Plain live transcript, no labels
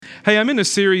Hey, I'm in a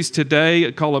series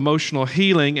today called Emotional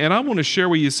Healing, and I want to share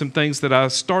with you some things that I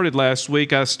started last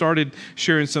week. I started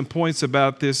sharing some points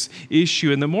about this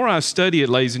issue, and the more I study it,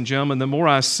 ladies and gentlemen, the more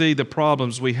I see the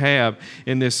problems we have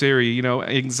in this area. You know,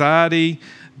 anxiety,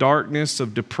 darkness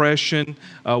of depression,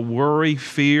 worry,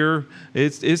 fear.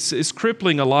 It's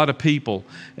crippling a lot of people.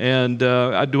 And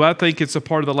do I think it's a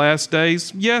part of the last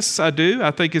days? Yes, I do. I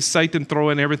think it's Satan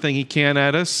throwing everything he can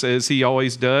at us, as he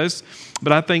always does.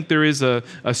 But I think there is a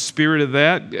spirit of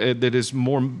that that is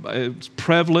more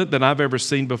prevalent than I've ever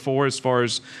seen before as far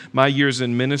as my years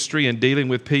in ministry and dealing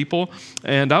with people.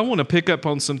 And I want to pick up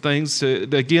on some things,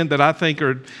 again, that I think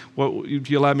are,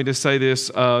 if you allow me to say this,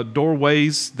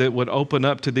 doorways that would open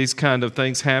up to these kind of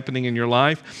things happening in your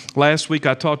life. Last week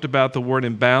I talked about the word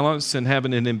imbalance and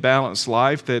having an imbalanced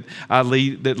life that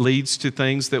leads to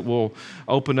things that will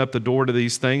open up the door to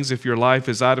these things. If your life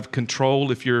is out of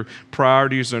control, if your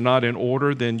priorities are not in order,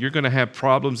 then you're going to have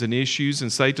problems and issues,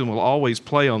 and Satan will always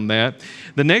play on that.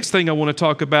 The next thing I want to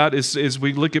talk about is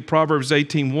we look at Proverbs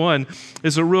 18:1,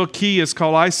 is a real key. It's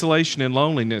called isolation and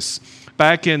loneliness.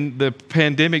 Back in the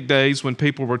pandemic days when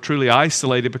people were truly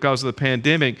isolated because of the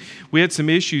pandemic, we had some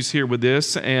issues here with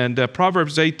this, and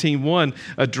Proverbs 18:1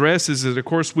 addresses it. Of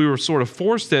course, we were sort of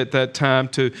forced at that time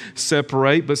to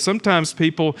separate, but sometimes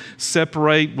people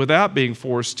separate without being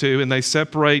forced to, and they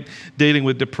separate dealing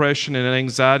with depression and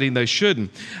anxiety, and they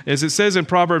shouldn't. As it says in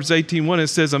Proverbs 18:1, it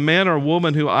says, "A man or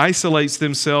woman who isolates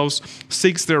themselves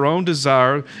seeks their own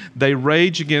desire. They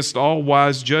rage against all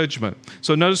wise judgment."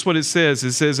 So notice what it says.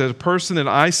 It says, "A person that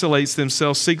isolates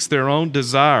themselves seeks their own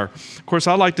desire." Of course,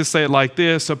 I like to say it like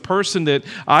this: a person that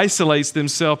isolates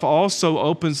themselves also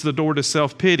opens the door to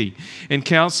self-pity. In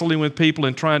counseling with people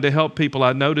and trying to help people,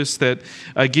 I notice that,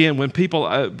 again, when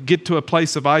people get to a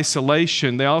place of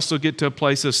isolation, they also get to a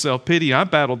place of self-pity. I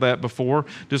battled that before,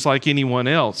 just like anyone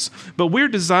else. But we're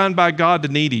designed by God to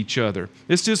need each other.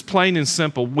 It's just plain and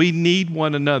simple. We need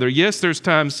one another. Yes, there's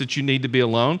times that you need to be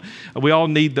alone. We all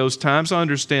need those times. I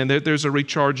understand that there's a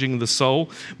recharging of the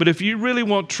soul. But if you really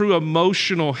want true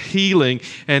emotional healing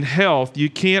and health, you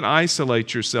can't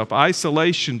isolate yourself.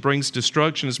 Isolation brings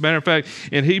destruction. As a matter of fact,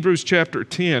 in Hebrews chapter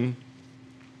 10,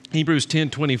 Hebrews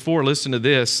 10:24, listen to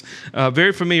this.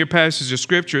 Very familiar passage of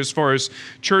Scripture as far as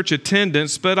church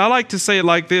attendance, but I like to say it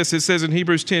like this. It says in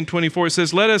Hebrews 10:24, it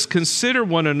says, "Let us consider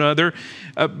one another."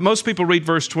 Most people read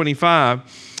verse 25.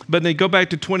 But then go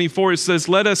back to 24, it says,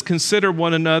 "Let us consider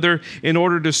one another in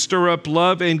order to stir up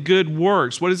love and good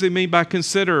works." What does it mean by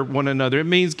consider one another? It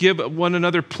means give one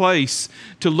another place,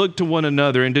 to look to one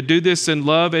another, and to do this in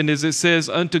love. And as it says,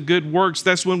 unto good works,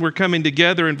 that's when we're coming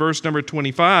together in verse number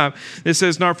 25. It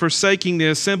says, "Not forsaking the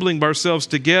assembling of ourselves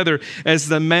together as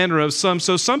the manner of some."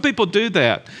 So some people do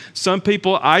that. Some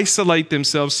people isolate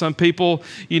themselves. Some people,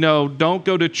 don't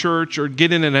go to church or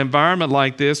get in an environment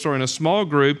like this or in a small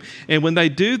group. And when they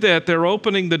do that, they're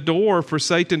opening the door for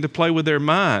Satan to play with their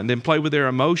mind and play with their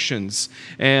emotions.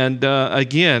 And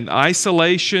again,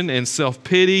 isolation and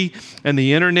self-pity and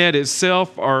the internet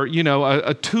itself are,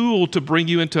 a tool to bring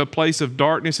you into a place of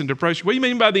darkness and depression. What do you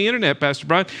mean by the internet, Pastor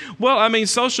Brian? Well, I mean,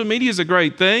 social media is a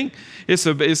great thing. It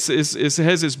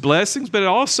has its blessings, but it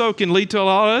also can lead to a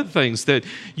lot of other things that,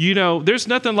 there's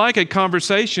nothing like a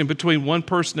conversation between one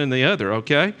person and the other,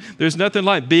 okay? There's nothing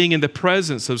like being in the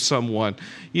presence of someone.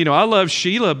 I love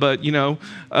Sheila, but,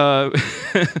 I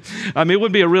mean, it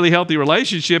would be a really healthy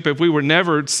relationship if we were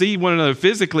never see one another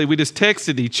physically. We just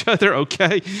texted each other,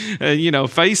 okay?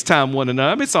 FaceTime one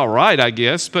another. I mean, it's all right, I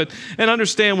guess, and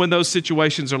understand when those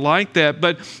situations are like that.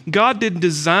 But God didn't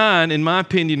design, in my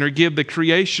opinion, or give the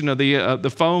creation of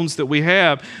the phones that we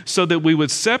have so that we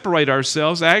would separate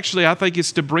ourselves. Actually, I think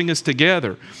it's to bring us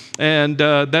together. And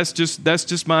that's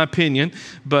just my opinion.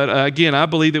 But again, I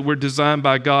believe that we're designed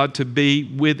by God to be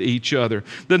with each other.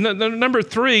 The number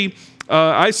 3,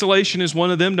 isolation is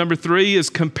one of them. Number 3 is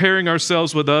comparing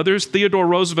ourselves with others. Theodore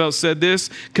Roosevelt said this: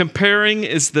 "Comparing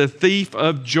is the thief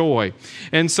of joy."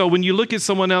 And so when you look at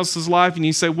someone else's life and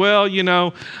you say, well,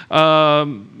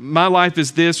 my life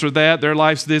is this or that, their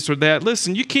life's this or that.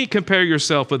 Listen, you can't compare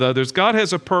yourself with others. God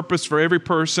has a purpose for every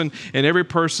person, and every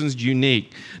person's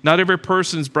unique. Not every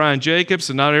person's Brian Jacobs,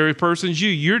 and not every person's you.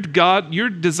 You're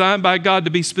designed by God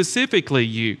to be specifically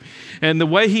you. And the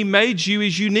way He made you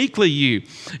is uniquely you.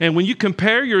 And when you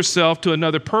compare yourself to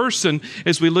another person,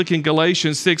 as we look in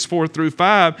Galatians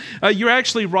 6:4-5, you're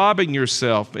actually robbing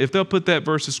yourself. If they'll put that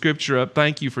verse of scripture up,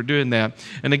 thank you for doing that.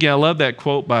 And again, I love that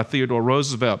quote by Theodore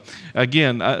Roosevelt.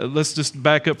 Again, let's just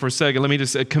back up for a second. Let me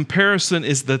just say, comparison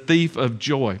is the thief of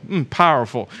joy.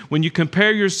 Powerful. When you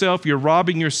compare yourself, you're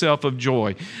robbing yourself of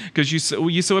joy. Because you say,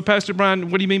 well, Pastor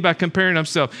Brian, what do you mean by comparing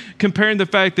himself? Comparing the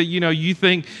fact that, you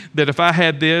think that if I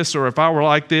had this, or if I were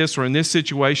like this, or in this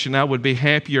situation, I would be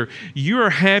happier. You are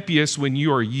happiest when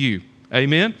you are you.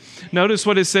 Amen? Notice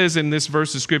what it says in this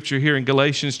verse of scripture here in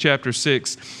Galatians chapter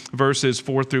 6, verses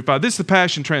 4-5. This is the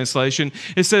Passion Translation.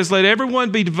 It says, let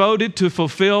everyone be devoted to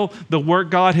fulfill the work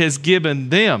God has given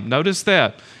them. Notice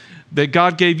that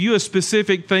God gave you a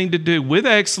specific thing to do with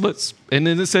excellence. And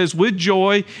then it says, with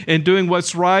joy and doing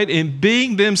what's right and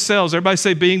being themselves. Everybody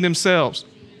say being themselves.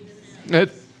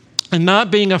 And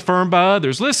not being affirmed by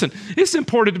others. Listen, it's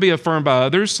important to be affirmed by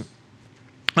others.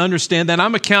 I understand that.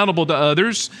 I'm accountable to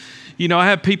others. I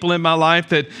have people in my life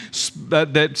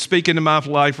that speak into my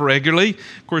life regularly.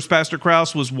 Of course, Pastor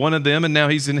Krause was one of them, and now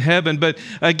he's in heaven. But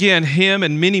again, him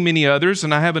and many, many others,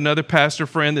 and I have another pastor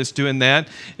friend that's doing that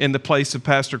in the place of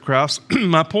Pastor Krause.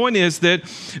 My point is that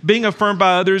being affirmed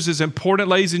by others is important,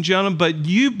 ladies and gentlemen, but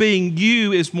you being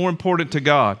you is more important to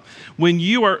God. When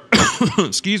you are,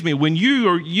 when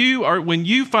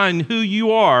you find who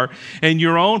you are and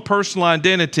your own personal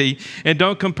identity and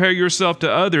don't compare yourself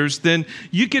to others, then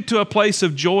you get to a place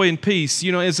of joy and peace.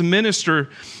 As a minister,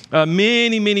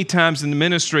 many times in the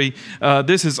ministry,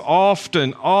 this is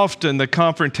often the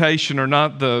confrontation, or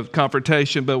not the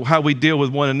confrontation, but how we deal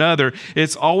with one another.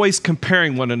 It's always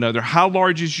comparing one another. How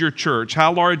large is your church?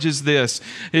 How large is this?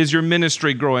 Is your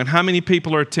ministry growing? How many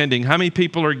people are attending? How many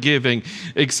people are giving?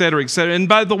 Et cetera, et cetera. And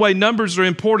by the way, numbers are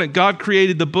important. God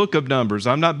created the book of Numbers.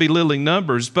 I'm not belittling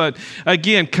numbers, but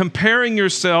again, comparing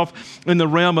yourself in the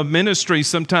realm of ministry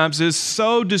sometimes is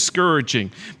so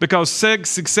discouraging, because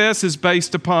success is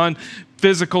based upon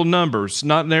physical numbers,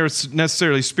 not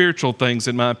necessarily spiritual things,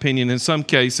 in my opinion, in some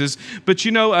cases. But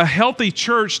a healthy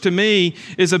church to me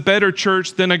is a better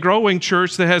church than a growing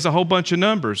church that has a whole bunch of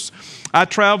numbers. I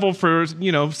traveled for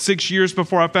 6 years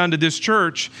before I founded this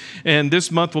church, and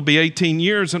this month will be 18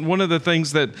 years. And one of the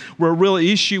things that were a real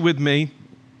issue with me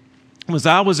was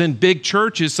I was in big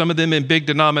churches, some of them in big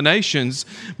denominations,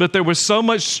 but there was so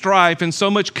much strife and so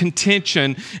much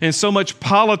contention and so much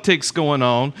politics going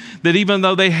on that even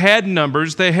though they had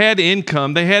numbers, they had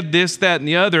income, they had this, that, and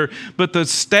the other, but the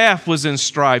staff was in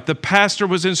strife. The pastor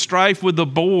was in strife with the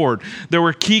board. There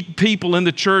were key people in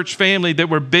the church family that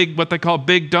were big, what they call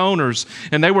big donors,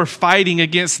 and they were fighting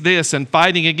against this and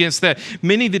fighting against that.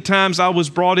 Many of the times I was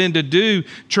brought in to do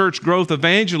church growth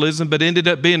evangelism, but ended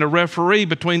up being a referee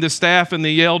between the staff and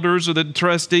the elders or the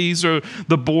trustees or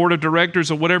the board of directors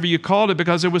or whatever you called it,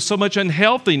 because there was so much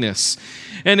unhealthiness.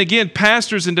 And again,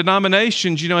 pastors and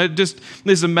denominations, it just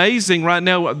is amazing right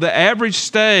now. The average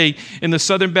stay in the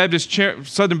Southern Baptist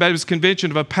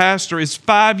Convention of a pastor is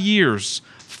 5 years.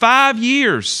 5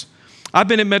 years. I've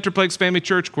been at Metroplex Family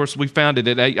Church. Of course, I founded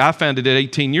it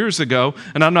 18 years ago,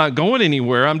 and I'm not going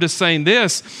anywhere. I'm just saying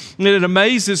this, and it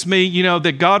amazes me,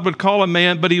 that God would call a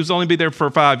man, but he was only be there for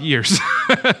 5 years.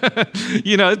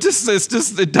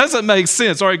 It doesn't make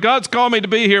sense. All right, God's called me to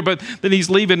be here, but then he's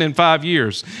leaving in 5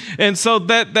 years. And so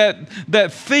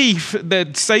that thief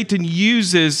that Satan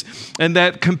uses, and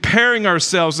that comparing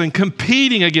ourselves and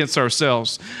competing against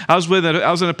ourselves. I was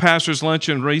in a pastor's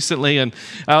luncheon recently, and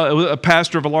a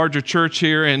pastor of a larger church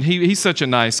here, and he's such a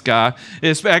nice guy.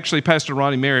 It's actually Pastor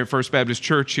Ronnie Mary at First Baptist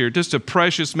Church here, just a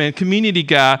precious man, community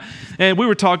guy. And we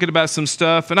were talking about some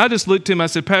stuff, and I just looked at him. I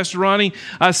said, Pastor Ronnie,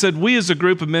 I said, we as a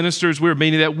group of ministers, we're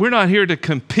meaning that we're not here to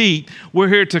compete. We're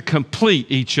here to complete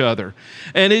each other.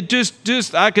 And it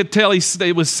just I could tell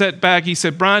it was set back. He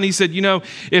said, Brian,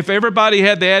 if everybody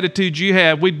had the attitude you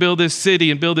have, we'd build this city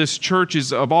and build this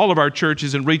churches of all of our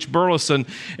churches and reach Burleson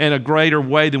in a greater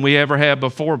way than we ever have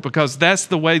before, because that's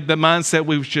the way the mindset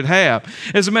we should have.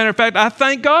 As a matter of fact, I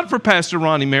thank God for Pastor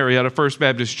Ronnie Mary out of First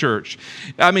Baptist Church.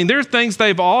 I mean, there are things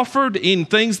they've offered and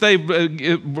things they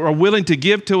are willing to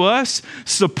give to us,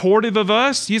 supportive of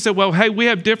us. You said, well, hey, we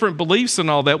have different beliefs and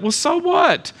all that. Well, so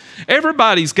what?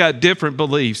 Everybody's got different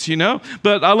beliefs,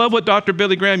 But I love what Dr.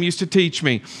 Billy Graham used to teach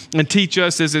me and teach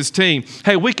us as his team.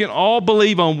 Hey, we can all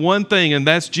believe on one thing, and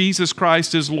that's Jesus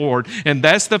Christ is Lord. And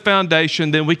that's the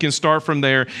foundation. Then we can start from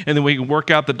there, and then we can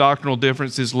work out the doctrinal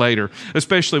differences later,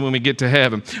 especially when we get to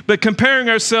heaven. But comparing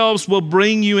ourselves will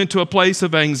bring you into a place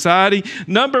of anxiety.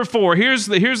 Number 4, here's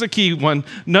a key one.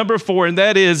 Number 4, and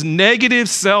that is negative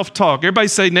self-talk. Everybody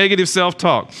say negative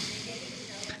self-talk.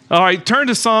 All right, turn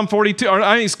to Psalm 42,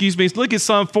 look at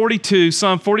Psalm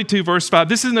 42 verse 5.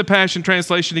 This is in the Passion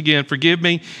Translation again. Forgive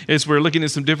me as we're looking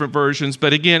at some different versions.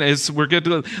 But again, as we're going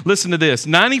to listen to this,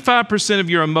 95% of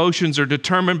your emotions are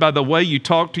determined by the way you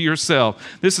talk to yourself.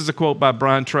 This is a quote by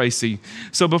Brian Tracy.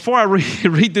 So before I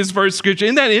read this verse of scripture,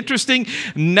 isn't that interesting?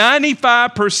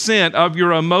 95% of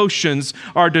your emotions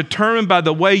are determined by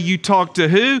the way you talk to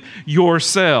who?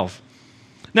 Yourself.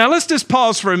 Now let's just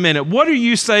pause for a minute. What are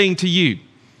you saying to you?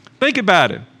 Think about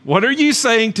it. What are you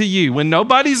saying to you when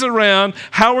nobody's around?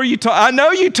 How are you talking? I know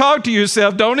you talk to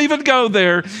yourself. Don't even go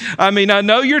there. I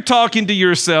know you're talking to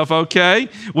yourself, okay?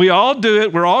 We all do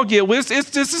it. We're all guilty.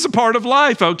 This is a part of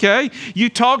life, okay? You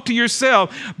talk to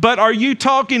yourself, but are you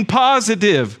talking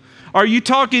positive? Are you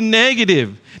talking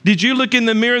negative? Did you look in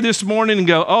the mirror this morning and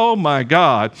go, oh my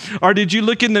God? Or did you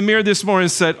look in the mirror this morning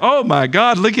and said, oh my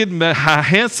God, look at me, how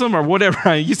handsome or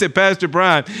whatever. You said, Pastor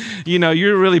Brian,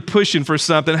 you're really pushing for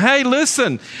something. Hey,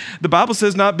 listen, the Bible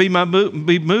says not be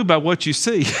moved by what you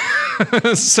see.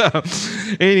 So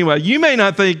anyway, you may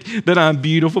not think that I'm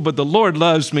beautiful, but the Lord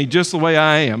loves me just the way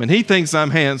I am. And he thinks I'm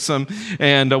handsome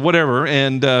and whatever.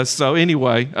 And so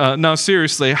anyway, no,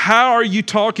 seriously, how are you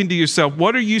talking to yourself?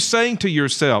 What are you saying to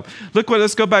yourself?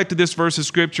 Let's go back to this verse of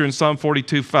scripture in Psalm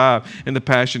 42:5 in the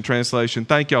Passion Translation.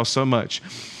 Thank y'all so much.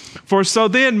 For so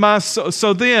then, my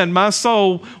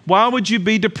soul, why would you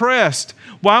be depressed?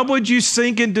 Why would you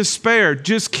sink in despair?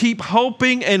 Just keep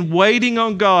hoping and waiting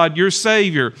on God, your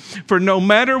Savior. For no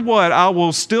matter what, I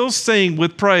will still sing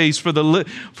with praise for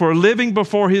living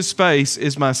before his face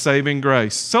is my saving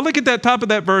grace. So look at that top of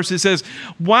that verse. It says,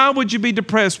 why would you be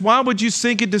depressed? Why would you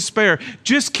sink in despair?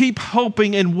 Just keep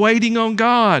hoping and waiting on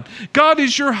God. God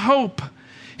is your hope.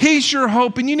 He's your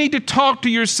hope, and you need to talk to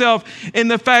yourself in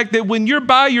the fact that when you're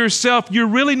by yourself, you're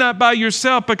really not by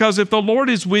yourself, because if the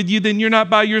Lord is with you, then you're not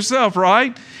by yourself,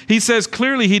 right? He says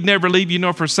clearly he'd never leave you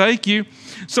nor forsake you.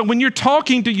 So when you're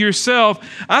talking to yourself,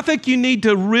 I think you need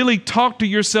to really talk to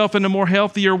yourself in a more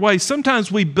healthier way.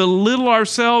 Sometimes we belittle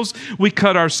ourselves, we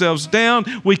cut ourselves down,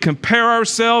 we compare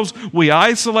ourselves, we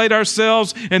isolate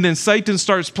ourselves, and then Satan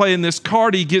starts playing this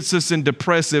card. He gets us in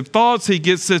depressive thoughts, he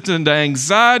gets us into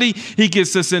anxiety, he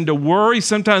gets us into worry.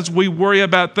 Sometimes we worry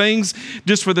about things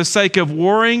just for the sake of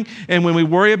worrying, and when we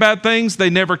worry about things,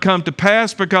 they never come to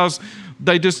pass because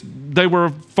they were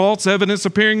false evidence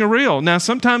appearing real. Now,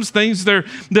 sometimes things that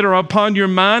are upon your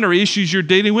mind or issues you're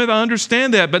dealing with, I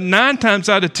understand that. But 9 times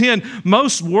out of 10,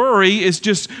 most worry is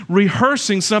just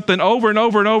rehearsing something over and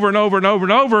over and over and over and over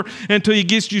and over until it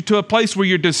gets you to a place where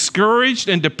you're discouraged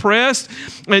and depressed.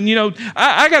 And,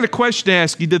 I got a question to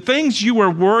ask you. The things you were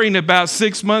worrying about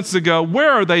 6 months ago, where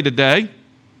are they today?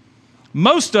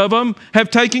 Most of them have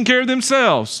taken care of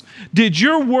themselves. Did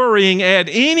your worrying add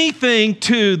anything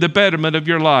to the betterment of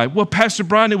your life? Well, Pastor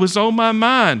Brian, it was on my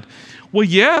mind. Well,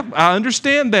 yeah, I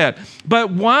understand that.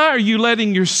 But why are you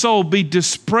letting your soul be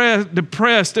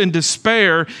depressed and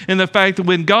despair in the fact that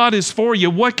when God is for you,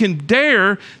 what can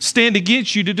dare stand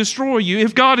against you to destroy you?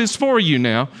 If God is for you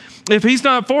now, if he's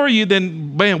not for you,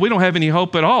 then, man, we don't have any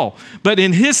hope at all. But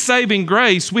in his saving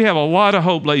grace, we have a lot of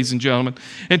hope, ladies and gentlemen.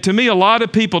 And to me, a lot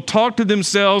of people talk to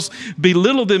themselves,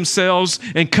 belittle themselves,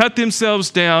 and cut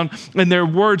themselves down, and their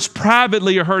words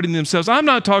privately are hurting themselves. I'm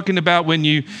not talking about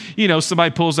when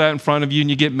somebody pulls out in front of you and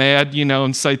you get mad,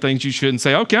 and say things you shouldn't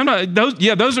say. Okay,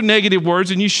 those are negative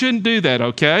words, and you shouldn't do that,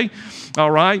 okay?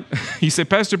 All right? You say,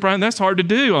 Pastor Brian, that's hard to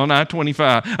do on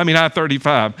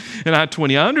I-35 and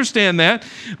I-20. I understand that,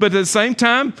 but at the same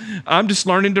time, I'm just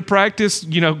learning to practice,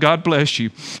 God bless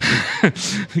you.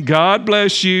 God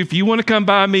bless you. If you want to come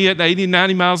by me at 80,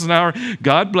 90 miles an hour,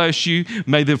 God bless you.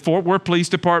 May the Fort Worth Police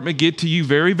Department get to you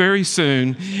very, very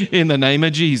soon in the name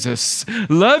of Jesus.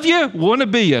 Love you, want to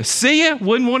be you. See you,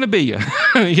 wouldn't want to be you.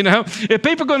 If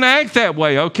people are going to act that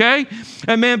way, okay?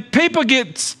 And man, people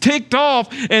get ticked off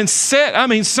and set.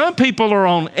 Some people are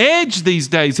on edge these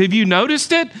days. Have you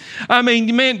noticed it?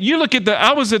 You look at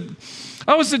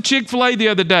I was at Chick-fil-A the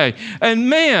other day, and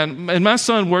my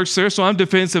son works there, so I'm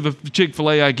defensive of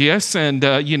Chick-fil-A, I guess, and,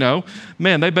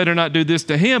 they better not do this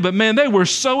to him, but man, they were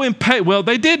so impatient. Well,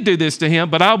 they did do this to him,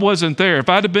 but I wasn't there. If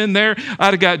I'd have been there,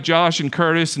 I'd have got Josh and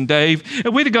Curtis and Dave,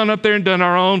 and we'd have gone up there and done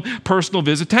our own personal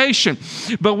visitation.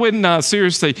 But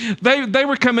seriously, they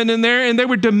were coming in there, and they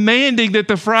were demanding that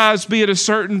the fries be at a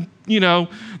certain the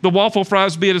waffle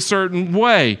fries be at a certain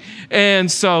way. And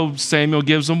so Samuel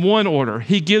gives them one order.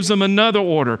 He gives them another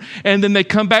order. And then they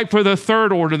come back for the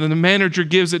third order. Then the manager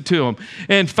gives it to them.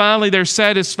 And finally they're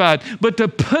satisfied. But to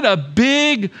put a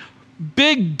big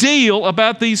deal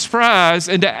about these fries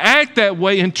and to act that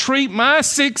way and treat my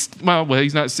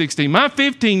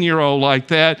 15-year-old like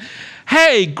that,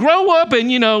 Hey, grow up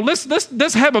and,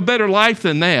 let's have a better life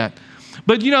than that.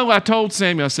 But, I told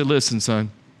Samuel, I said, listen,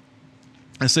 son.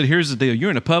 I said, here's the deal. You're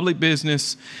in a public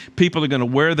business. People are going to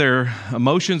wear their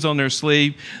emotions on their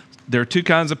sleeve. There are two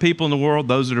kinds of people in the world,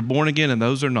 those that are born again and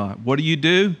those that are not. What do? You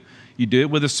do it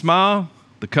with a smile.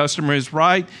 The customer is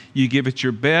right. You give it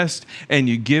your best, and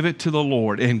you give it to the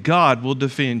Lord, and God will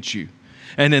defend you.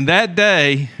 And in that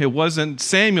day, it wasn't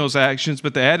Samuel's actions,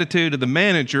 but the attitude of the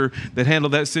manager that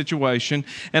handled that situation.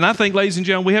 And I think, ladies and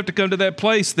gentlemen, we have to come to that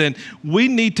place then. We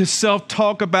need to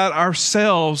self-talk about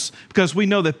ourselves because we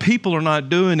know that people are not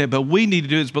doing it, but we need to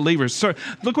do it as believers. So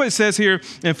look what it says here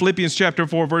in Philippians chapter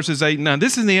 4, verses 8 and 9.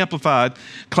 This is the Amplified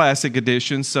Classic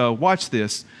Edition, so watch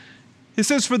this. It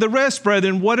says, for the rest,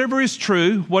 brethren, whatever is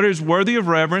true, what is worthy of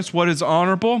reverence, what is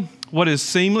honorable, what is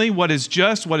seemly, what is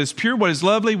just, what is pure, what is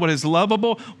lovely, what is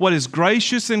lovable, what is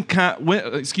gracious and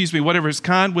whatever is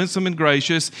kind, winsome, and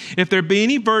gracious. If there be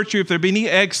any virtue, if there be any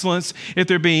excellence, if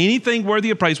there be anything worthy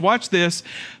of praise, watch this.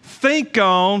 Think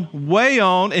on, weigh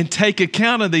on, and take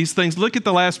account of these things. Look at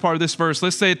the last part of this verse.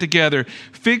 Let's say it together.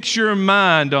 Fix your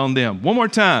mind on them. One more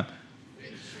time.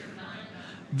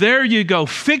 There you go.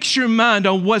 Fix your mind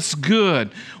on what's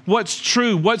good, what's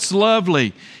true, what's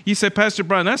lovely. You say, Pastor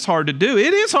Brian, that's hard to do.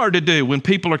 It is hard to do when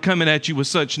people are coming at you with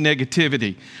such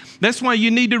negativity. That's why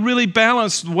you need to really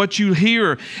balance what you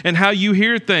hear and how you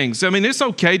hear things. I mean, it's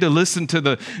okay to listen to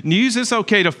the news. It's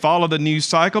okay to follow the news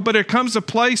cycle, but there comes a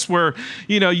place where,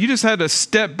 you just had to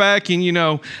step back and,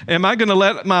 am I going to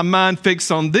let my mind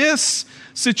fix on this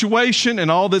situation and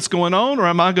all that's going on, or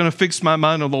am I going to fix my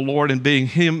mind on the Lord and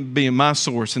Him being my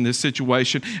source in this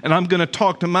situation? And I'm going to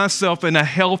talk to myself in a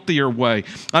healthier way.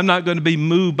 I'm not going to be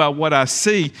moved by what I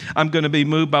see. I'm going to be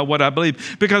moved by what I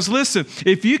believe. Because listen,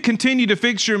 if you continue to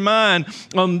fix your mind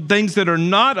on things that are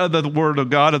not of the Word of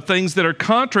God, of things that are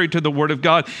contrary to the Word of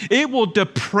God, it will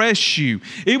depress you.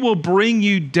 It will bring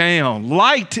you down.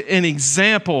 Light an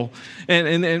example,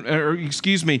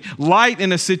 light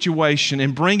in a situation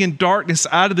and bringing darkness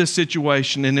out of this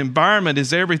situation. And environment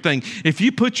is everything. If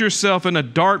you put yourself in a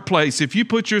dark place, if you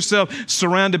put yourself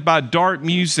surrounded by dark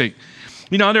music,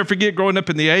 I'll never forget growing up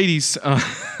in the 80s,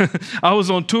 I was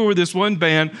on tour with this one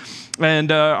band,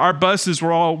 and our buses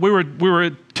were we were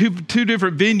at two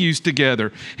different venues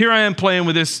together. Here I am playing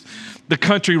with the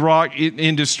country rock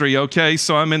industry, okay?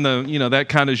 So I'm in the, that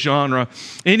kind of genre.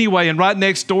 Anyway, and right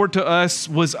next door to us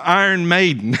was Iron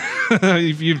Maiden.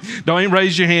 If you don't even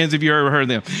raise your hands if you ever heard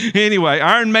them. Anyway,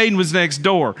 Iron Maiden was next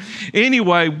door.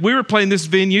 Anyway, we were playing this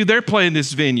venue. They're playing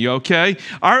this venue, okay?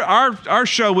 Our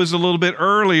show was a little bit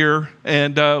earlier,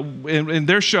 and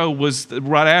their show was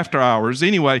right after ours.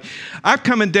 Anyway, I'm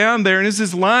coming down there, and there's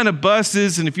this line of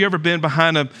buses, and if you've ever been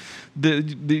behind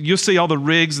you'll see all the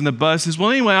rigs and the buses. Well,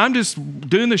 anyway, I'm just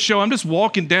doing the show. I'm just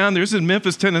walking down there. This is in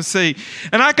Memphis, Tennessee.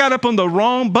 And I got up on the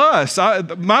wrong bus.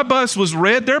 My bus was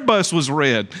red. Their bus was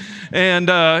red. And,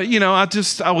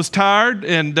 I was tired.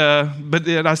 But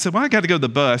I said, well, I got to go to the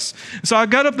bus. So I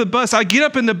got up the bus. I get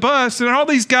up in the bus, and all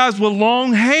these guys with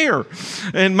long hair.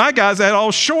 And my guys had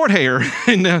all short hair.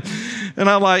 And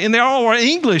they all were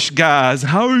English guys.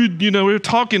 How are you, we were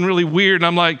talking really weird. And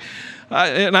I'm like,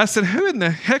 and I said, "Who in the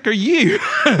heck are you?"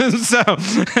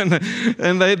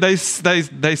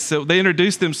 They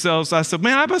introduced themselves. I said,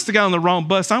 "Man, I must have got on the wrong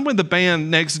bus. I'm with the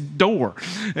band next door."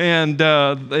 And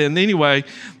anyway,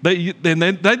 then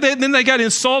they got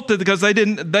insulted because I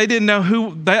didn't know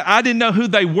who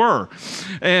they were.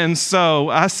 And so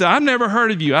I said, "I've never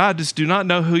heard of you. I just do not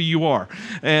know who you are."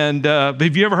 And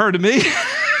have you ever heard of me?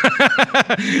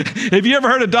 Have you ever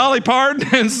heard of Dolly Parton?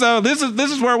 And so this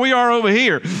is where we are over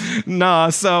here. No,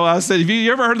 so I said, have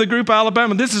you ever heard of the group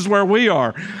Alabama? This is where we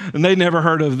are. And they never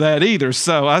heard of that either.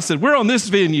 So I said, we're on this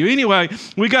venue. Anyway,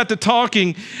 we got to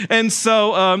talking. And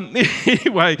so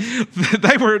anyway,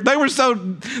 they were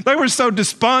so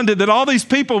despondent that all these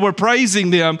people were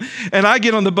praising them. And I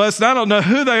get on the bus and I don't know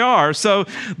who they are. So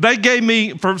they gave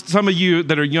me, for some of you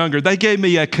that are younger, they gave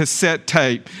me a cassette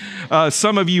tape.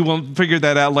 Some of you will figure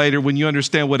that out later when you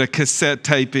understand what a cassette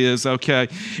tape is, okay?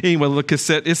 Anyway, the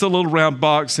cassette, it's a little round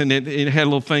box and it had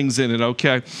little things in it,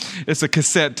 okay? It's a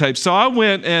cassette tape. So I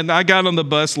went and I got on the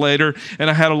bus later and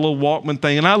I had a little Walkman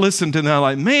thing and I listened to it and I'm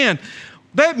like, man,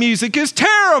 that music is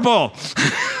terrible.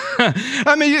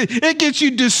 I mean, it gets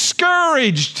you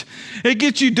discouraged. It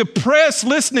gets you depressed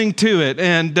listening to it.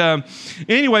 And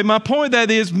anyway, my point of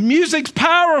that is music's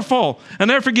powerful. I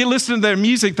never forget listening to their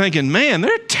music thinking, man,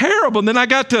 they're terrible. And then I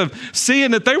got to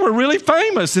seeing that they were really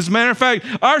famous. As a matter of fact,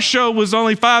 our show was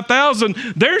only 5,000.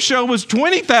 Their show was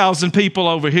 20,000 people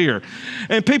over here.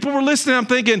 And people were listening. I'm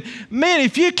thinking, man,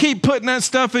 if you keep putting that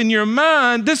stuff in your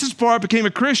mind, this is before I became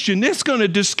a Christian, it's going to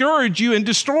discourage you and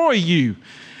destroy you.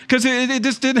 Because it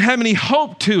just didn't have any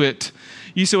hope to it.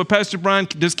 You say, well, Pastor Brian,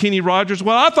 does Kenny Rogers?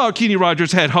 Well, I thought Kenny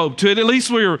Rogers had hope to it. At least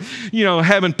we were,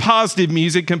 having positive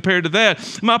music compared to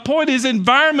that. My point is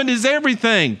environment is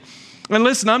everything. And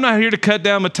listen, I'm not here to cut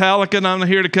down Metallica, and I'm not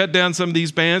here to cut down some of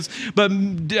these bands, but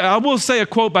I will say a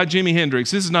quote by Jimi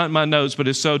Hendrix. This is not in my notes, but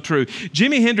it's so true.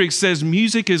 Jimi Hendrix says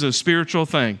music is a spiritual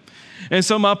thing. And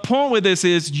so my point with this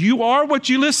is you are what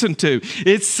you listen to.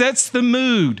 It sets the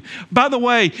mood. By the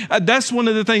way, that's one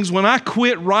of the things when I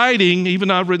quit writing, even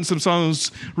though I've written some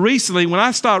songs recently, when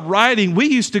I stopped writing, we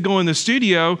used to go in the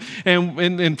studio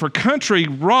and for country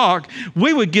rock,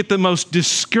 we would get the most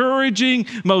discouraging,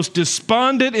 most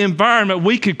despondent environment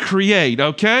we could create,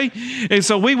 okay? And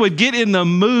so we would get in the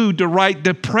mood to write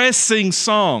depressing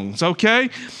songs, okay?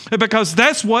 Because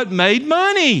that's what made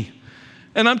money.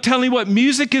 And I'm telling you what,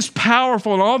 music is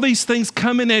powerful, and all these things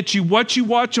coming at you, what you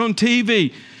watch on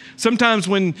TV. Sometimes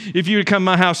if you come to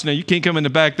my house now, you can't come in the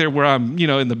back there where I'm,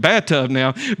 in the bathtub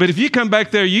now. But if you come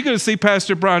back there, you're going to see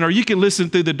Pastor Brian, or you can listen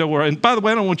through the door. And by the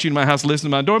way, I don't want you in my house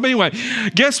listening to my door. But anyway,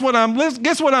 guess what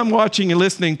I'm watching and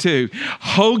listening to?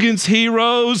 Hogan's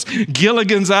Heroes,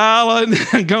 Gilligan's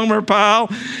Island, Gomer Pyle.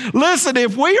 Listen,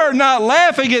 if we are not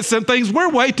laughing at some things, we're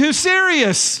way too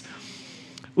serious.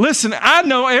 Listen, I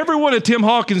know every one of Tim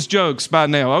Hawkins' jokes by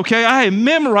now, okay? I have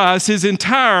memorized his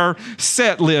entire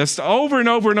set list over and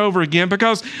over and over again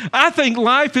because I think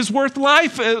life is worth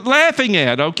laughing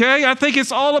at, okay? I think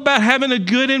it's all about having a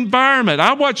good environment.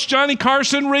 I watch Johnny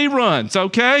Carson reruns,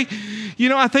 okay?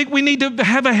 I think we need to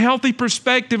have a healthy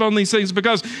perspective on these things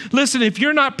because, listen, if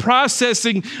you're not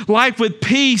processing life with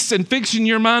peace and fixing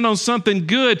your mind on something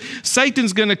good,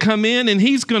 Satan's going to come in and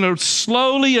he's going to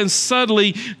slowly and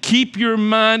subtly keep your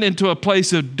mind into a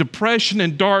place of depression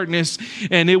and darkness,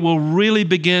 and it will really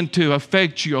begin to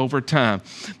affect you over time.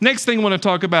 Next thing I want to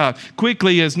talk about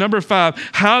quickly is number 5,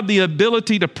 how the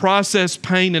ability to process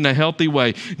pain in a healthy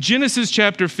way. Genesis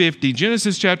chapter 50.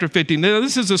 Now,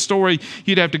 this is a story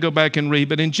you'd have to go back and read,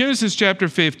 but in Genesis chapter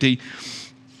 50,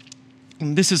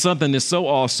 this is something that's so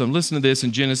awesome. Listen to this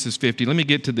in Genesis 50. Let me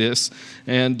get to this.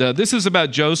 And this is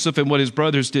about Joseph and what his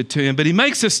brothers did to him. But he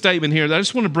makes a statement here that I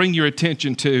just want to bring your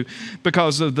attention to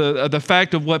because of the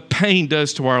fact of what pain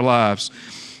does to our lives.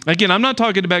 Again, I'm not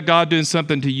talking about God doing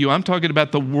something to you. I'm talking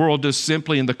about the world just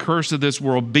simply and the curse of this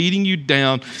world beating you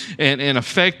down and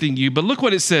affecting you. But look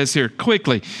what it says here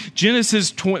quickly.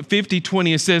 Genesis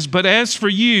 50:20, it says, but as for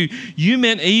you, you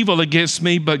meant evil against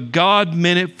me, but God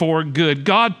meant it for good.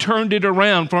 God turned it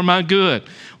around for my good.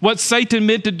 What Satan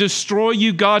meant to destroy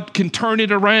you, God can turn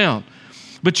it around.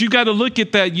 But you got to look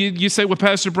at that. You say, well,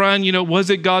 Pastor Brian, was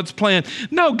it God's plan?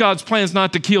 No, God's plan is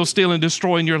not to kill, steal, and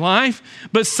destroy in your life.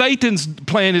 But Satan's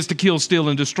plan is to kill, steal,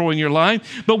 and destroy in your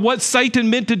life. But what Satan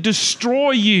meant to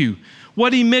destroy you,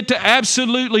 what he meant to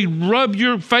absolutely rub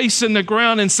your face in the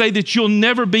ground and say that you'll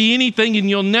never be anything and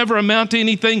you'll never amount to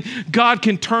anything, God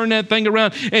can turn that thing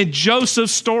around. And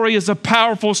Joseph's story is a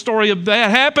powerful story of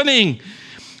that happening.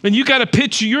 And you got to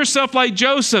picture yourself like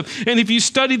Joseph. And if you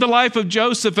study the life of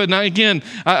Joseph, and again,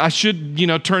 I should,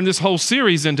 turn this whole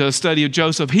series into a study of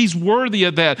Joseph. He's worthy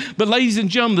of that. But ladies and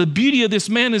gentlemen, the beauty of this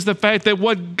man is the fact that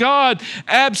what God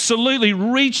absolutely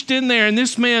reached in there, and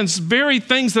this man's very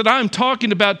things that I'm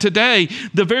talking about today,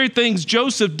 the very things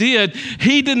Joseph did,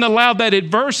 he didn't allow that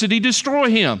adversity destroy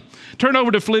him. Turn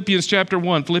over to Philippians chapter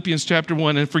 1,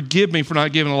 and forgive me for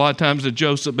not giving a lot of time to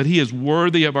Joseph, but he is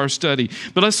worthy of our study.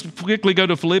 But let's quickly go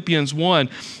to Philippians 1,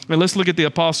 and let's look at the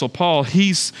Apostle Paul.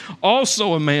 He's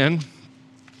also a man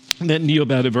that knew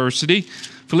about adversity.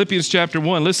 Philippians chapter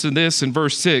 1, listen to this in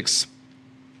verse 6.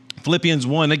 Philippians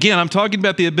 1, again, I'm talking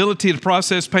about the ability to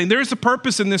process pain. There's a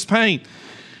purpose in this pain.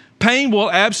 Pain will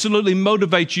absolutely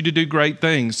motivate you to do great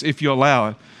things if you allow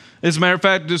it. As a matter of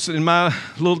fact, just in my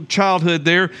little childhood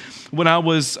there, when I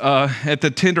was at the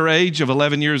tender age of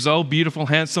 11 years old, beautiful,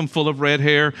 handsome, full of red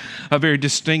hair, a very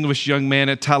distinguished young man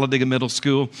at Talladega Middle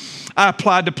School, I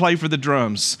applied to play for the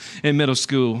drums in middle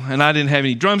school. And I didn't have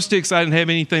any drumsticks, I didn't have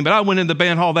anything, but I went in the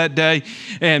band hall that day,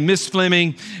 and Miss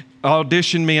Fleming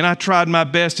auditioned me, and I tried my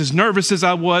best, as nervous as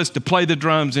I was, to play the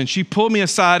drums. And she pulled me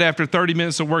aside after 30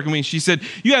 minutes of working with me, and she said,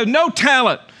 "You have no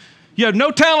talent. You have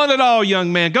no talent at all,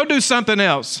 young man. Go do something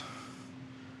else."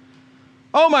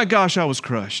 Oh my gosh, I was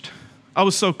crushed. I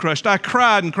was so crushed. I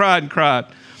cried and cried and cried.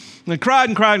 And cried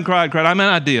and cried and cried and cried. I mean,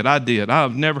 I did.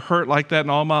 I've never hurt like that in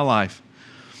all my life.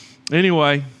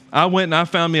 Anyway, I went and I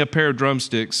found me a pair of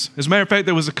drumsticks. As a matter of fact,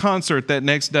 there was a concert that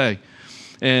next day.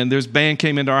 And this band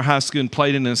came into our high school and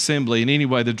played in an assembly. And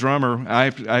anyway, the drummer,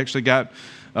 I actually got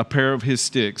a pair of his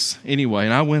sticks. Anyway,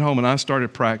 and I went home and I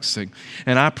started practicing.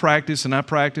 And I practiced and I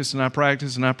practiced and I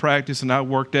practiced and I practiced and I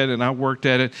worked at it and I worked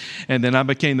at it. And then I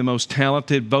became the most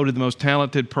talented, voted the most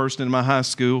talented person in my high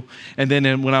school. And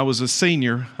then when I was a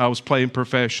senior, I was playing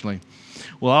professionally.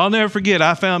 Well, I'll never forget,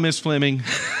 I found Miss Fleming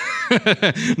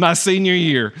my senior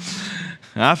year.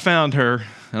 I found her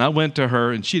and I went to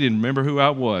her and she didn't remember who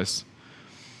I was.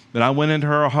 But I went into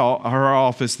her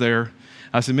office there.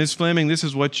 I said, Miss Fleming, this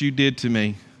is what you did to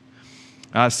me.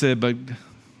 I said, but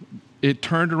it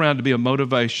turned around to be a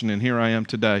motivation, and here I am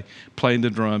today playing the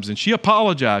drums. And she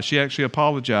apologized. She actually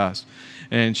apologized.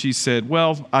 And she said,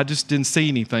 well, I just didn't see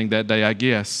anything that day, I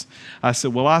guess. I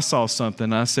said, well, I saw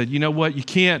something. I said, you know what? You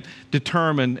can't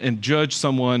determine and judge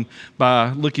someone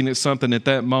by looking at something at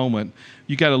that moment.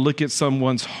 You got to look at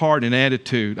someone's heart and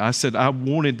attitude. I said, I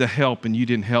wanted to help, and you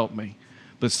didn't help me.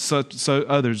 But so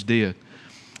others did.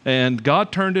 And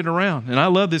God turned it around. And I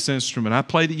love this instrument. I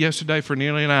played it yesterday for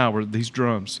nearly an hour, these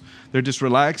drums. They're just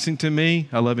relaxing to me.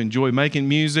 I enjoy making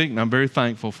music, and I'm very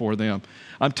thankful for them.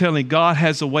 I'm telling you, God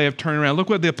has a way of turning around. Look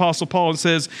what the Apostle Paul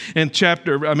says in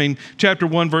chapter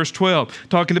 1, verse 12,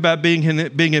 talking about being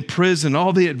in prison,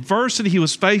 all the adversity he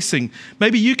was facing.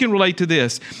 Maybe you can relate to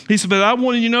this. He said, but I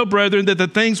want you to know, brethren, that the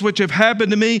things which have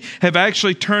happened to me have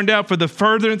actually turned out for the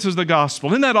furtherance of the gospel.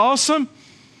 Isn't that awesome?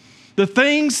 The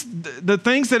things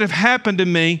that have happened to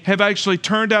me have actually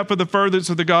turned out for the furtherance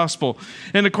of the gospel.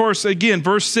 And of course, again,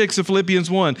 verse 6 of Philippians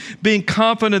 1, being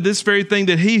confident of this very thing,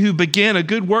 that he who began a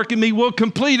good work in me will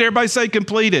complete it. Everybody say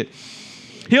complete it.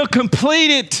 He'll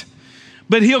complete it.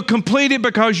 But he'll complete it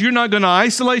because you're not going to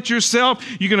isolate yourself.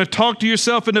 You're going to talk to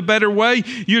yourself in a better way.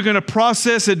 You're going to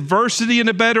process adversity in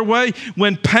a better way.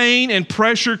 When pain and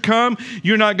pressure come,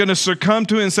 you're not going to succumb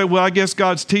to it and say, well, I guess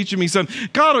God's teaching me something.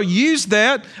 God will use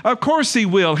that. Of course he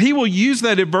will. He will use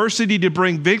that adversity to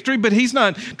bring victory, but he's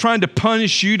not trying to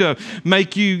punish you to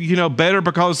make you, better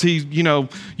because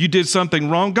you did something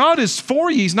wrong. God is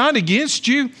for you. He's not against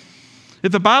you.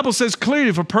 If the Bible says clearly,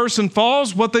 if a person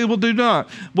falls, what they will do not.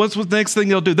 What's the next thing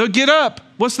they'll do? They'll get up.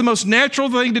 What's the most natural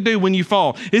thing to do when you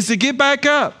fall? Is to get back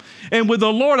up. And with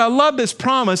the Lord, I love this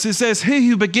promise. It says, he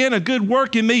who began a good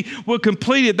work in me will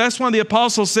complete it. That's why the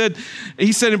apostle said,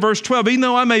 he said in verse 12, even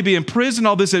though I may be in prison,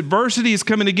 all this adversity is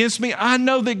coming against me, I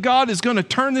know that God is going to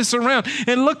turn this around.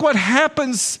 And look what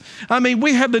happens.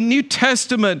 We have the New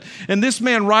Testament and this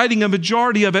man writing a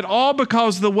majority of it, all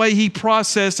because of the way he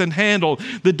processed and handled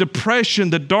the depression,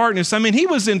 the darkness. He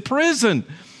was in prison.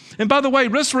 And by the way,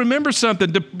 let's remember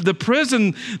something. The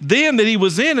prison then that he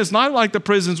was in is not like the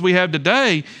prisons we have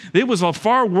today. It was a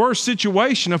far worse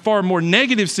situation, a far more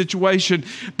negative situation.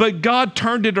 But God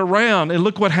turned it around. And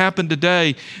look what happened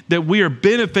today, that we are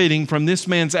benefiting from this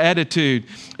man's attitude.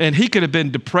 And he could have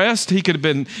been depressed. He could have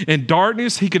been in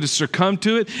darkness. He could have succumbed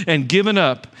to it and given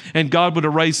up. And God would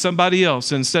have raised somebody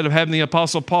else. Instead of having the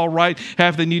Apostle Paul write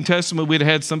half the New Testament, we'd have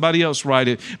had somebody else write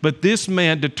it. But this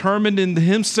man determined in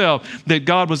himself that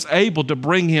God was able to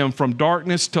bring him from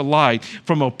darkness to light,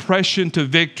 from oppression to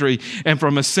victory, and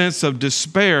from a sense of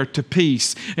despair to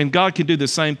peace. And God can do the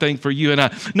same thing for you and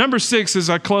I. Number 6, as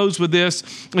I close with this,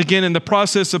 again, in the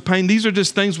process of pain, these are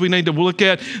just things we need to look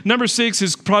at. Number 6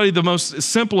 is probably the most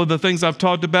simple of the things I've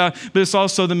talked about, but it's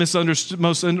also the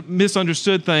most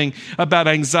misunderstood thing about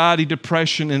anxiety,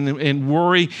 depression, and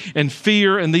worry, and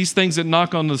fear, and these things that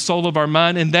knock on the soul of our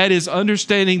mind, and that is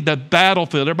understanding the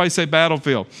battlefield. Everybody say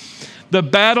battlefield. The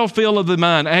battlefield of the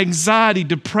mind, anxiety,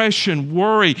 depression,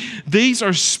 worry. These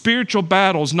are spiritual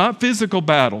battles, not physical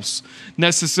battles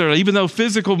necessarily. Even though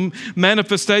physical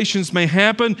manifestations may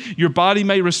happen, your body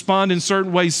may respond in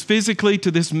certain ways physically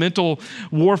to this mental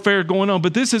warfare going on.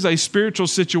 But this is a spiritual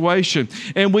situation.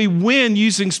 And we win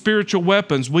using spiritual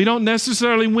weapons. We don't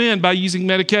necessarily win by using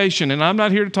medication. And I'm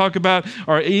not here to talk about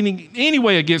or any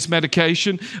way against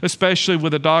medication, especially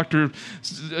with a doctor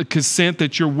consent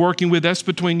that you're working with. That's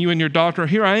between you and your doctor.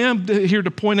 Here I am here to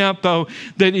point out, though,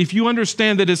 that if you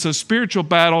understand that it's a spiritual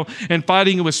battle and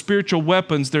fighting it with spiritual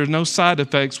weapons, there's no side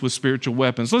effects with spiritual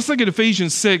weapons. Let's look at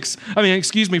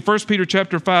 1 Peter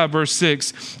chapter 5, verse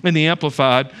 6 in the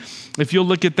Amplified. If you'll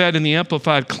look at that in the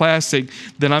Amplified Classic,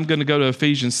 then I'm going to go to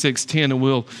Ephesians 6:10 and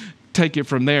we'll take it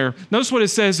from there. Notice what it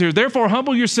says here. Therefore,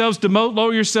 humble yourselves, demote,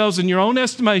 lower yourselves in your own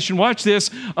estimation. Watch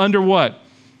this. Under what?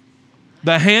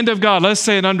 The hand of God. Let's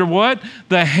say it under what?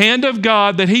 The hand of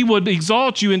God, that he would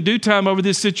exalt you in due time over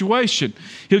this situation.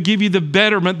 He'll give you the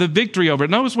betterment, the victory over it.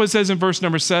 Notice what it says in verse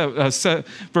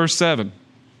 7.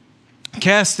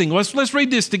 Casting, let's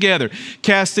read this together.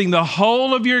 Casting the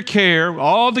whole of your care,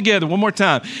 all together, one more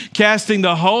time. Casting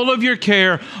the whole of your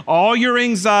care, all your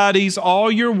anxieties,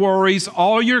 all your worries,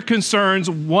 all your concerns,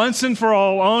 once and for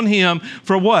all on him.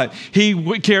 For what?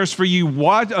 He cares for you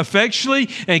affectionately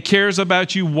and cares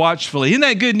about you watchfully. Isn't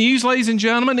that good news, ladies and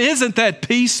gentlemen? Isn't that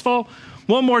peaceful?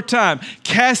 One more time,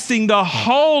 casting the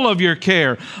whole of your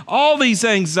care, all these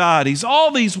anxieties,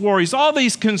 all these worries, all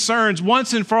these concerns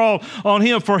once and for all on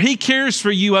him, for he cares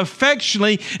for you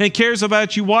affectionately and cares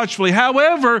about you watchfully.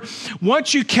 However,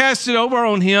 once you cast it over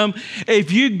on him,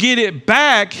 if you get it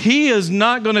back, he is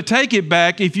not going to take it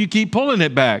back if you keep pulling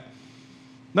it back.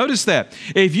 Notice that.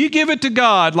 If you give it to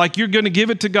God, like you're going to give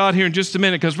it to God here in just a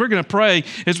minute, because we're going to pray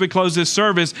as we close this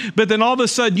service, but then all of a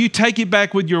sudden you take it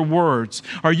back with your words,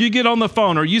 or you get on the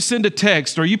phone, or you send a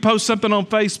text, or you post something on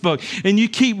Facebook, and you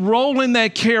keep rolling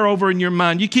that care over in your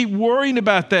mind. You keep worrying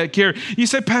about that care. You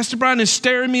say, Pastor Brian is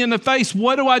staring me in the face.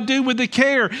 What do I do with the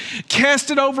care?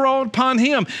 Cast it over all upon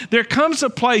him. There comes a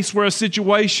place where a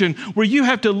situation where you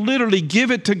have to literally give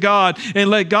it to God and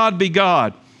let God be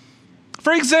God.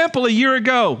 For example, a year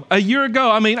ago,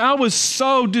 I was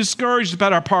so discouraged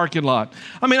about our parking lot.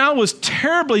 I was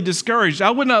terribly discouraged.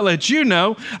 I would not let you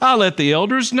know. I let the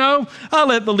elders know. I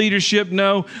let the leadership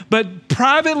know. But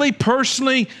privately,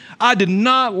 personally, I did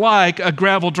not like a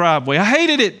gravel driveway. I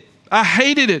hated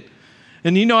it.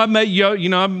 And I made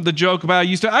I'm the joke about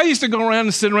I used to go around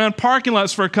and sit around parking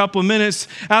lots for a couple of minutes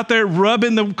out there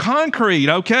rubbing the concrete,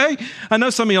 okay? I know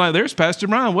some of you are like, there's Pastor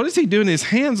Brian. What is he doing his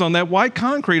hands on that white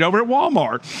concrete over at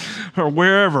Walmart or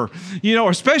wherever?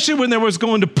 Especially when there was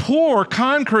going to pour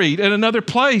concrete at another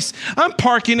place. I'm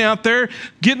parking out there,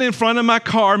 getting in front of my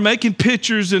car, making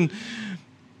pictures and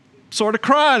sort of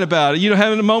crying about it,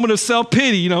 having a moment of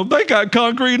self-pity. They got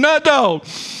concrete and I don't.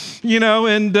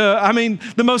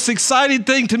 The most exciting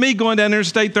thing to me going down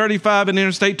Interstate 35 and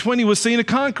Interstate 20 was seeing a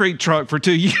concrete truck for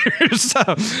 2 years. So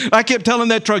I kept telling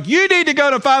that truck, you need to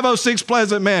go to 506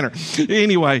 Pleasant Manor.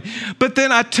 Anyway, but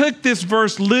then I took this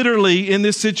verse literally in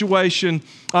this situation.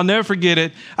 I'll never forget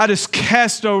it. I just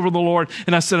cast over the Lord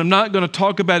and I said, I'm not going to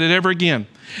talk about it ever again.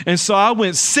 And so I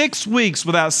went 6 weeks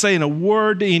without saying a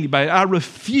word to anybody. I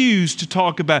refused to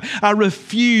talk about it. I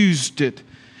refused it.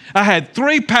 I had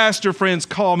 3 pastor friends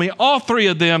call me. All 3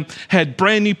 of them had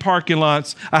brand new parking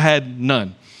lots. I had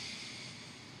none.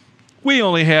 We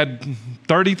only had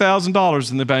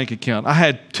 $30,000 in the bank account. I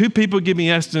had 2 people give me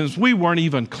estimates. We weren't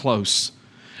even close.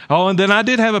 Oh, and then I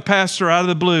did have a pastor out of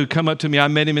the blue come up to me. I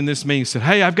met him in this meeting. He said,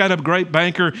 hey, I've got a great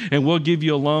banker and we'll give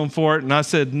you a loan for it. And I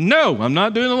said, no, I'm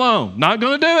not doing a loan. Not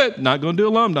going to do it. Not going to do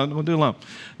a loan. Not going to do a loan.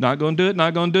 Not going to do it.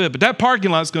 Not going to do it. But that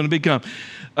parking lot's going to become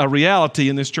a reality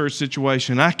in this church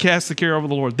situation. I cast the care over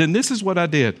the Lord. Then this is what I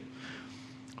did.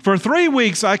 For 3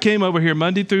 weeks, I came over here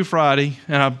Monday through Friday,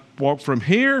 and I walked from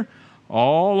here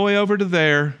all the way over to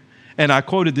there, and I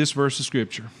quoted this verse of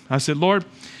Scripture. I said, Lord,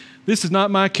 this is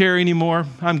not my care anymore.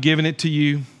 I'm giving it to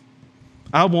you.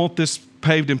 I want this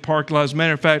paved and parking lot. As a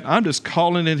matter of fact, I'm just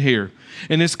calling it here,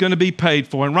 and it's going to be paid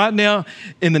for. And right now,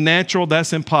 in the natural,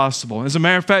 that's impossible. As a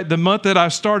matter of fact, the month that I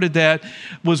started that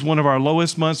was one of our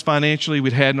lowest months financially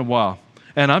we'd had in a while.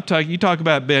 And you talk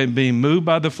about being moved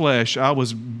by the flesh. I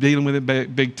was dealing with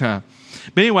it big time.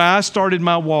 But anyway, I started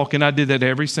my walk, and I did that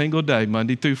every single day,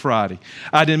 Monday through Friday.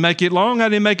 I didn't make it long. I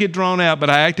didn't make it drawn out,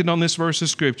 but I acted on this verse of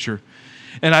Scripture.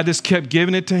 And I just kept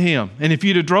giving it to him. And if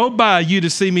you'd have drove by, you'd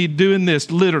have seen me doing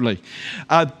this literally.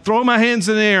 I'd throw my hands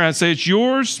in the air. I'd say, it's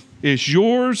yours, it's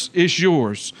yours, it's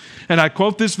yours. And I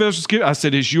quote this verse of Scripture. I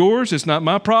said, it's yours. It's not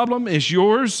my problem. It's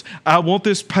yours. I want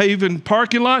this paving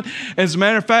parking lot. As a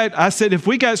matter of fact, I said, if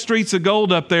we got streets of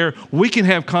gold up there, we can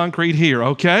have concrete here,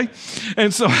 okay?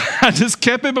 And so I just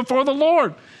kept it before the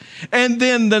Lord. And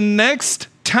then the next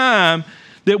time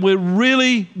that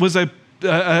really was a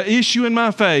issue in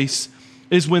my face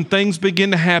is when things begin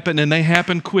to happen, and they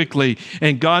happen quickly.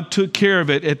 And God took care of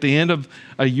it at the end of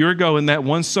a year ago in that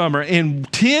one summer. In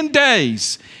 10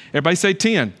 days, everybody say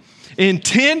 10. In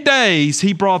 10 days,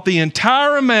 he brought the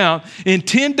entire amount. In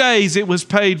 10 days, it was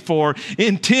paid for.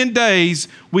 In 10 days,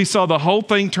 we saw the whole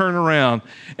thing turn around.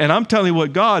 And I'm telling you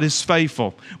what, God is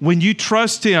faithful. When you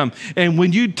trust him and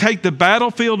when you take the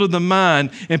battlefield of the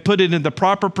mind and put it in the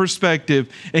proper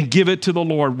perspective and give it to the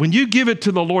Lord. When you give it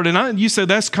to the Lord, and you say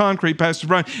that's concrete, Pastor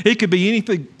Brian, it could be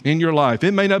anything in your life.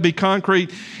 It may not be concrete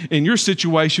in your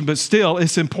situation, but still,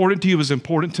 it's important to you, it's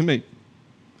important to me.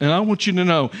 And I want you to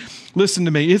know, listen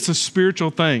to me, it's a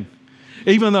spiritual thing.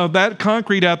 Even though that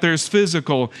concrete out there is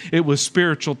physical, it was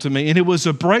spiritual to me. And it was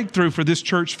a breakthrough for this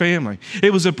church family.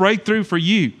 It was a breakthrough for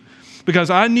you.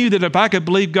 Because I knew that if I could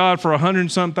believe God for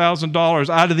 $100,000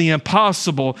 out of the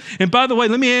impossible. And by the way,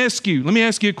 let me ask you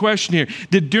a question here.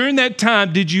 During that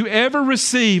time, did you ever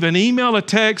receive an email, a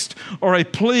text, or a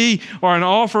plea, or an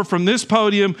offer from this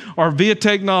podium or via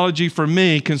technology from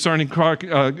me concerning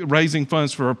raising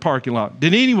funds for a parking lot?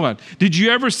 Did anyone? Did you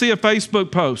ever see a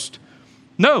Facebook post?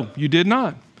 No, you did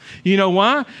not. You know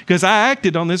why? Because I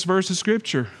acted on this verse of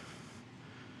Scripture.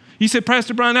 You said,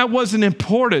 Pastor Brian, that wasn't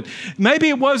important. Maybe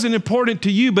it wasn't important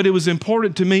to you, but it was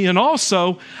important to me. And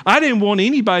also, I didn't want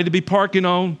anybody to be parking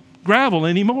on gravel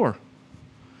anymore.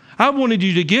 I wanted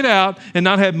you to get out and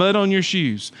not have mud on your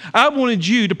shoes. I wanted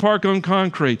you to park on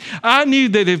concrete. I knew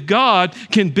that if God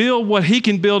can build what He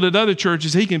can build at other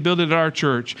churches, He can build it at our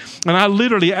church. And I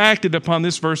literally acted upon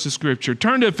this verse of Scripture.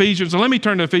 Turn to Ephesians, and let me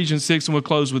turn to Ephesians 6, and we'll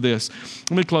close with this.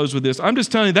 Let me close with this. I'm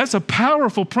just telling you, that's a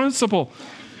powerful principle.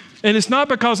 And it's not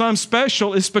because I'm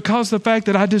special. It's because of the fact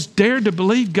that I just dared to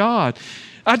believe God.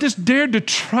 I just dared to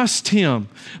trust Him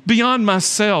beyond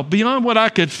myself, beyond what I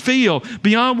could feel,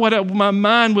 beyond what my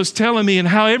mind was telling me and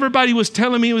how everybody was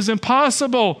telling me it was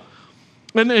impossible.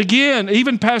 And again,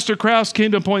 even Pastor Krause came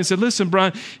to a point and said, listen,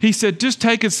 Brian, he said, just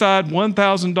take aside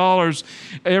 $1,000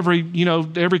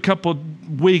 every couple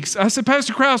of weeks. I said,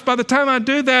 Pastor Krause, by the time I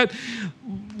do that,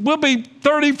 we'll be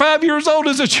 35 years old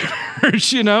as a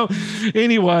church,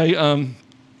 Anyway,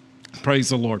 praise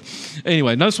the Lord.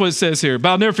 Anyway, notice what it says here. But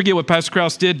I'll never forget what Pastor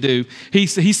Krause did do. He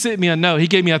sent me a note. He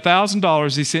gave me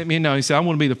 $1,000. He sent me a note. He said, I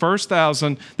want to be the first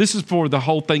 1,000. This is before the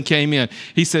whole thing came in.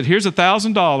 He said, here's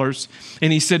 $1,000.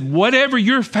 And he said, whatever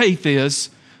your faith is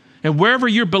and wherever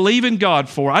you're believing God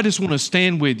for, I just want to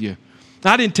stand with you.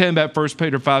 I didn't tell him about 1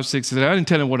 Peter 5, 6. I didn't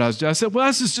tell him what I was doing. I said, well,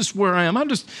 this is just where I am.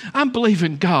 I'm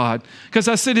believing God. Because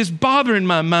I said, it's bothering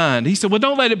my mind. He said, well,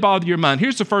 don't let it bother your mind.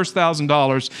 Here's the first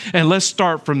 $1,000, and let's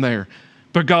start from there.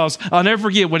 Because I'll never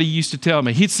forget what he used to tell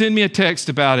me. He'd send me a text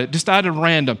about it, just out of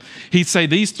random. He'd say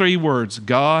these 3 words,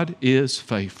 God is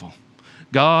faithful.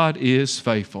 God is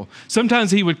faithful.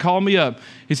 Sometimes he would call me up.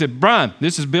 He said, Brian,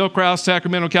 this is Bill Krause,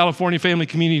 Sacramento, California Family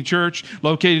Community Church,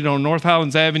 located on North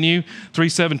Highlands Avenue,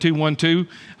 37212.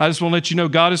 I just want to let you know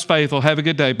God is faithful. Have a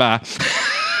good day. Bye.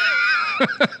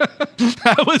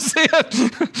 That was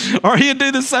it. Or he'd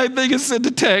do the same thing and send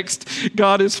a text.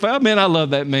 God is faithful. Man, I love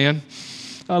that man.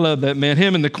 I love that man.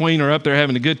 Him and the Queen are up there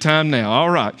having a good time now. All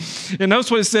right. And notice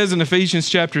what it says in Ephesians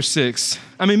chapter 6.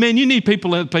 I mean, man, you need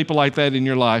people like that in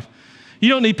your life. You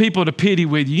don't need people to pity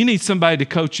with you. You need somebody to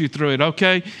coach you through it,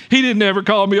 okay? He didn't ever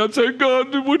call me up and say,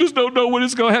 God, we just don't know when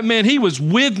it's going to happen. Man, he was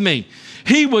with me.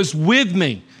 He was with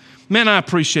me. Man, I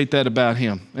appreciate that about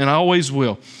him, and I always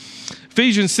will.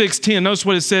 Ephesians 6:10, notice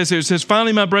what it says here. It says,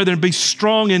 finally, my brethren, be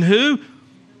strong in who?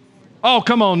 Oh,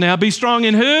 come on now. Be strong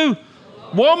in who?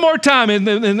 One more time. And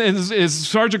as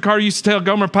Sergeant Carter used to tell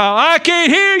Gomer Pyle, I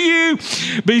can't hear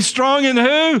you. Be strong in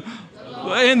who?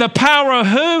 In the power of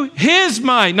who? His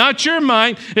might, not your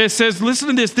might. It says, listen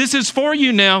to this. This is for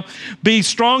you now. Be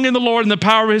strong in the Lord in the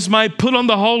power of His might. Put on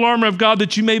the whole armor of God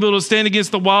that you may be able to stand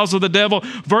against the wiles of the devil.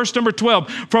 Verse number 12.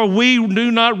 For we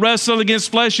do not wrestle against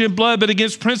flesh and blood, but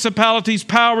against principalities,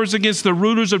 powers, against the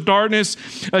rulers of darkness,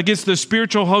 against the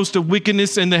spiritual host of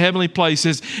wickedness in the heavenly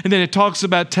places. And then it talks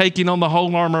about taking on the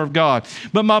whole armor of God.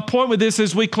 But my point with this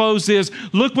as we close is,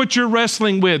 look what you're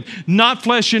wrestling with. Not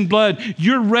flesh and blood.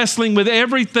 You're wrestling with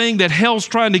everything that hell's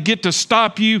trying to get to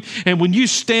stop you. And when you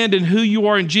stand in who you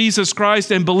are in Jesus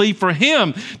Christ and believe for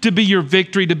Him to be your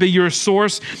victory, to be your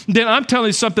source, then I'm telling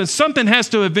you something has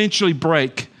to eventually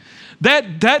break.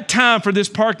 That time for this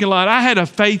parking lot, I had a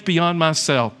faith beyond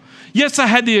myself. Yes, I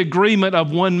had the agreement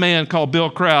of one man called Bill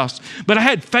Krause, but I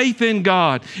had faith in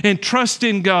God and trust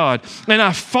in God. And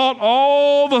I fought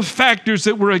all the factors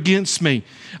that were against me.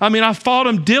 I mean, I fought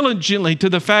them diligently to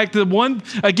the fact that one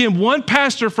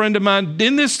pastor friend of mine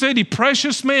in this city,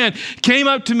 precious man, came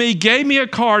up to me, gave me a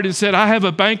card and said, I have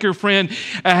a banker friend.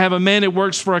 I have a man that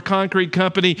works for a concrete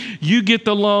company. You get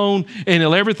the loan and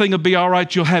everything will be all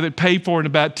right. You'll have it paid for in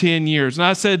about 10 years. And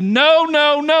I said, no,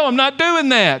 I'm not doing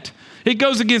that. It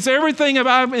goes against everything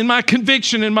in my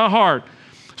conviction in my heart.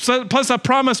 So, plus, I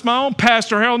promised my own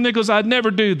pastor, Harold Nichols, I'd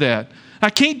never do that. I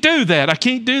can't do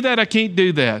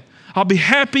that. I'll be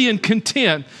happy and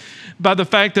content by the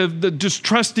fact of just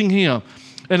trusting Him.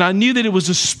 And I knew that it was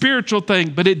a spiritual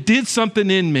thing, but it did something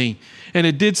in me. and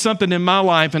it did something in my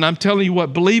life. And I'm telling you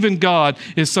what, believing God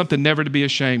is something never to be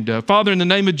ashamed of. Father, in the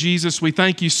name of Jesus, we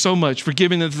thank you so much for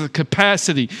giving us the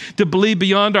capacity to believe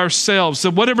beyond ourselves. So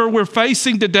whatever we're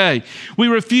facing today, we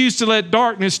refuse to let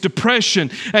darkness,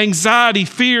 depression, anxiety,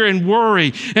 fear, and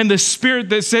worry, and the spirit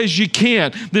that says you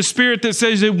can't, the spirit that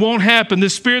says it won't happen, the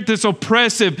spirit that's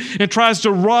oppressive and tries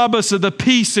to rob us of the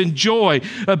peace and joy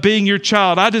of being your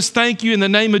child. I just thank you in the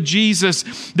name of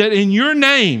Jesus that in your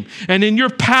name and in your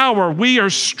power, we are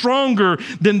stronger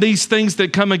than these things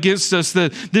that come against us,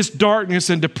 this darkness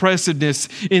and depressiveness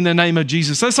in the name of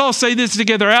Jesus. Let's all say this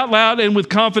together out loud and with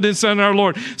confidence in our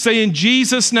Lord. Say, in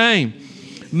Jesus' name,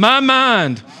 my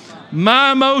mind,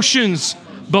 my emotions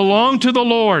belong to the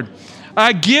Lord.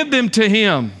 I give them to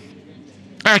him.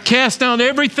 I cast down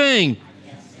everything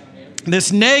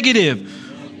that's negative,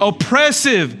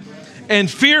 oppressive, and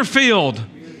fear-filled.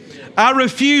 I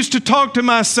refuse to talk to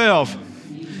myself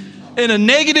in a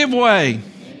negative way.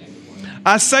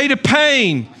 I say to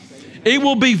pain, it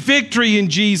will be victory in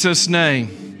Jesus'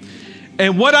 name.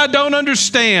 And what I don't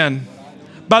understand,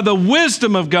 by the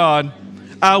wisdom of God,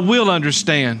 I will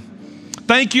understand.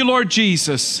 Thank you, Lord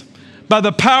Jesus. By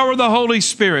the power of the Holy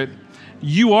Spirit,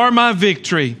 you are my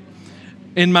victory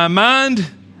in my mind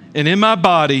and in my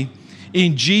body.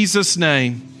 In Jesus'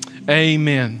 name,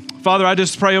 amen. Father, I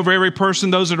just pray over every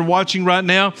person, those that are watching right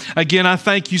now. Again, I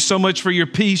thank you so much for your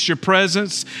peace, your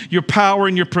presence, your power,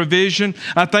 and your provision.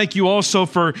 I thank you also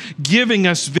for giving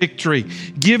us victory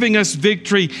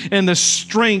and the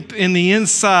strength in the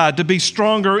inside, to be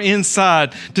stronger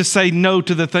inside, to say no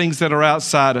to the things that are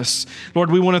outside us. Lord,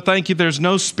 we want to thank you. There's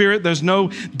no spirit, there's no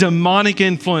demonic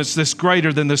influence that's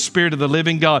greater than the Spirit of the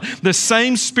living God. The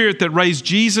same Spirit that raised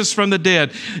Jesus from the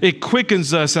dead, it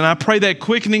quickens us. And I pray that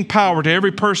quickening power to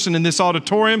every person in this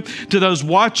auditorium, to those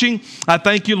watching. I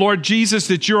thank you, Lord Jesus,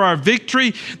 that you're our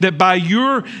victory, that by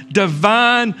your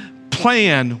divine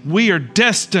plan, we are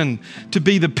destined to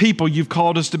be the people you've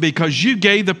called us to be, because you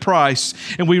gave the price,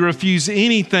 and we refuse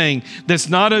anything that's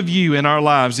not of you in our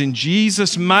lives. In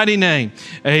Jesus' mighty name,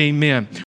 amen.